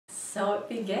So it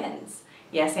begins.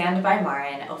 Yes and by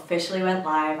Marin officially went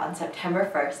live on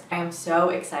September 1st. I am so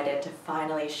excited to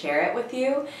finally share it with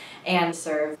you and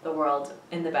serve the world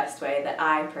in the best way that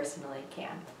I personally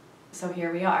can. So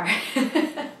here we are.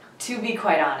 To be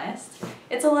quite honest,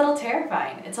 it's a little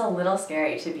terrifying. It's a little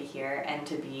scary to be here and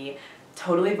to be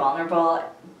totally vulnerable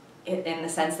in the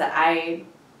sense that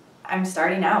I'm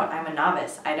starting out. I'm a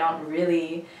novice. I don't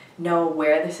really know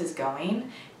where this is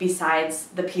going besides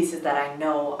the pieces that I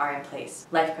know are in place.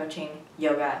 Life coaching,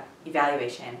 yoga,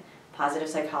 evaluation, positive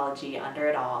psychology under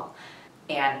it all,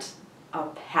 and a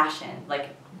passion, like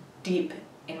deep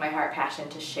in my heart passion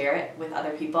to share it with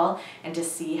other people and to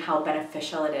see how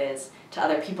beneficial it is to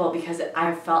other people, because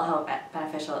I've felt how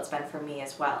beneficial it's been for me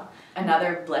as well.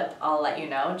 Another blip, I'll let you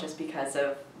know, just because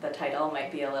of the title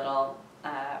might be a little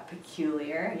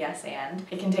peculiar, yes and.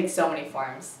 It can take so many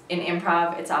forms. In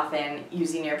improv, it's often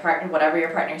using your partner, whatever your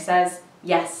partner says,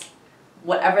 yes,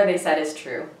 whatever they said is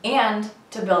true, and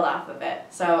to build off of it.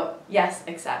 So yes,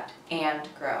 accept, and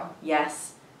grow.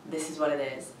 Yes, this is what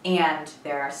it is, and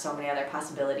there are so many other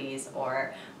possibilities,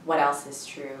 or what else is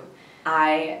true.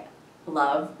 I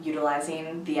love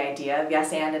utilizing the idea of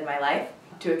yes and in my life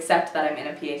to accept that I'm in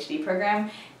a PhD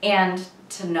program and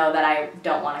to know that I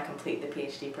don't want to complete the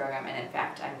PhD program, and in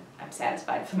fact I'm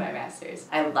satisfied with my master's.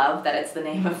 I love that it's the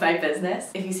name of my business.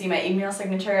 If you see my email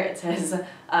signature, it says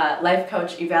life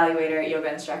coach, evaluator,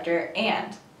 yoga instructor,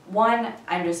 and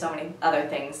I'm just so many other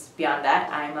things beyond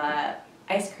that. I'm a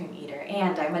ice cream eater,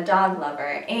 and I'm a dog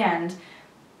lover, and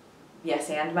yes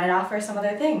and might offer some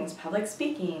other things, public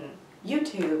speaking,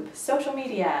 YouTube, social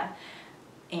media,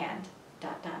 and ...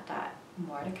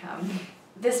 more to come.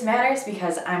 This matters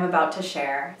because I'm about to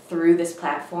share through this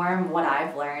platform what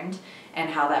I've learned and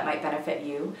how that might benefit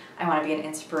you. I want to be an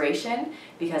inspiration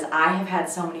because I have had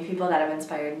so many people that have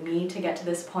inspired me to get to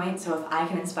this point, so if I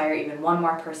can inspire even one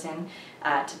more person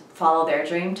to follow their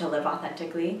dream, to live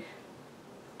authentically,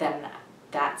 then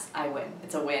I win.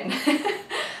 It's a win.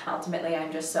 Ultimately,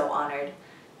 I'm just so honored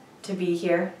to be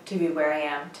here, to be where I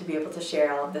am, to be able to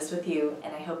share all of this with you,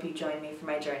 and I hope you join me for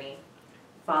my journey.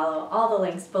 Follow all the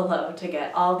links below to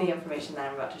get all the information that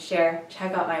I'm about to share.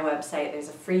 Check out my website. There's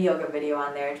a free yoga video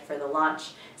on there for the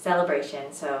launch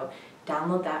celebration, so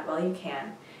download that while you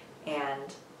can,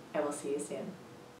 and I will see you soon.